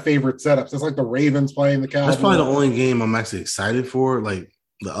one of my favorite setups. It's like the Ravens playing the Cowboys. That's probably the only game I'm actually excited for. Like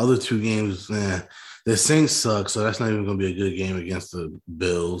the other 2 games, the Saints suck, so that's not even going to be a good game against the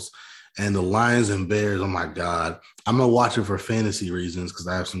Bills. And the Lions and Bears, oh, my God. I'm going to watch it for fantasy reasons because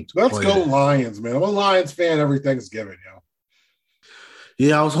I have some – Let's go Lions, man. I'm a Lions fan every Thanksgiving,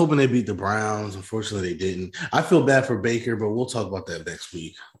 Yeah, I was hoping they beat the Browns. Unfortunately, they didn't. I feel bad for Baker, but we'll talk about that next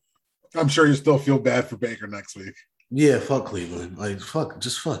week. I'm sure you still feel bad for Baker next week. Yeah, fuck Cleveland. Fuck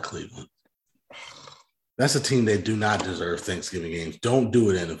Cleveland. That's a team that do not deserve Thanksgiving games. Don't do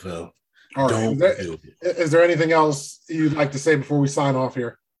it, NFL. All right. Is there anything else you'd like to say before we sign off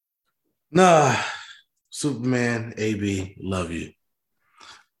here? Nah. Superman, AB, love you.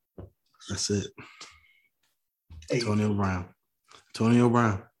 That's it. Antonio Brown.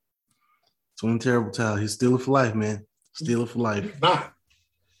 It's one terrible towel. He's Steeler for life, man. Steeler for life. He's not.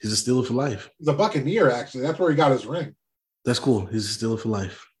 He's a Steeler for life. He's a Buccaneer, actually. That's where he got his ring. That's cool. He's a Steeler for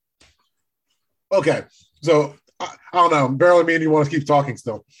life. Okay. So, I don't know. Barely me and you want to keep talking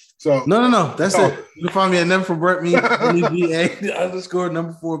still. So No. That's it. You can find me at Never For Brett Me, _4BRETT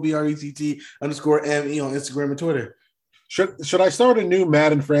 _ME on Instagram and Twitter. Should I start a new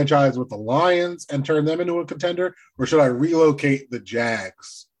Madden franchise with the Lions and turn them into a contender, or should I relocate the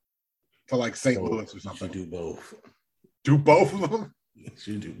Jags to like St. Louis or something? You do both. Do both of them? Yes,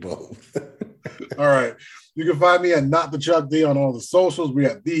 you do both. All right. You can find me at Not the Chuck D on all the socials. We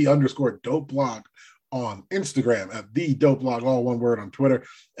at _dope blog on Instagram, at the dope blog, all one word, on Twitter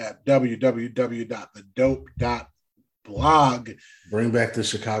at www.thedope.blog. Bring back the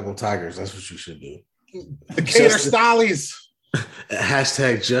Chicago Tigers. That's what you should do. The Cater Stollies.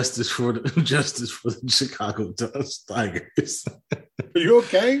 Hashtag justice for the Chicago Tigers. Are you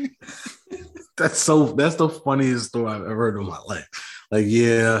okay? That's the funniest story I've ever heard in my life. Like,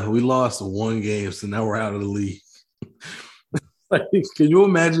 yeah, we lost 1 game, so now we're out of the league. Like, can you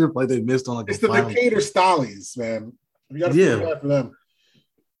imagine if they missed on it's the Decatur Stollies, man. You got to feel bad for them.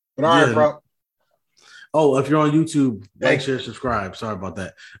 But all right, bro. Oh, if you're on YouTube, like, share, subscribe. Sorry about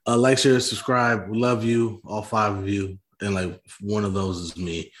that. Like, share, subscribe. We love you, all 5 of you. And one of those is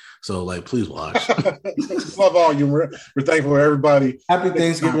me. So please watch. Love all you. We're thankful for everybody. Happy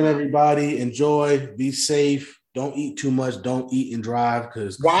Thanksgiving, everybody. Enjoy. Be safe. Don't eat too much. Don't eat and drive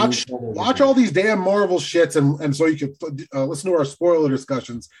because watch all these damn Marvel shits and so you can listen to our spoiler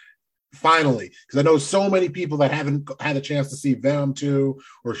discussions finally, because I know so many people that haven't had a chance to see Venom 2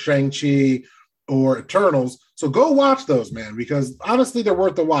 or Shang-Chi or Eternals. So go watch those, man, because honestly they're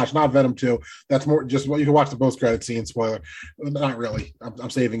worth the watch. Not Venom 2. That's more just what you can watch the post-credit scene. Spoiler. Not really. I'm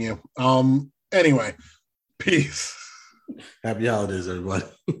saving you. Anyway, peace. Happy holidays, everybody.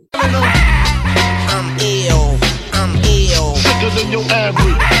 I'm ill. Sicker than your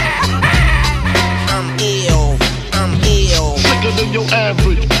average. Sicker than your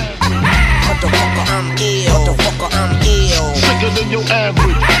average. Motherfucker, I'm ill. Motherfucker, I'm ill. Sicker than your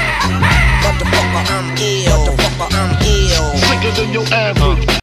average. Motherfucker, I'm ill. Motherfucker, I'm ill. Sicker than your average.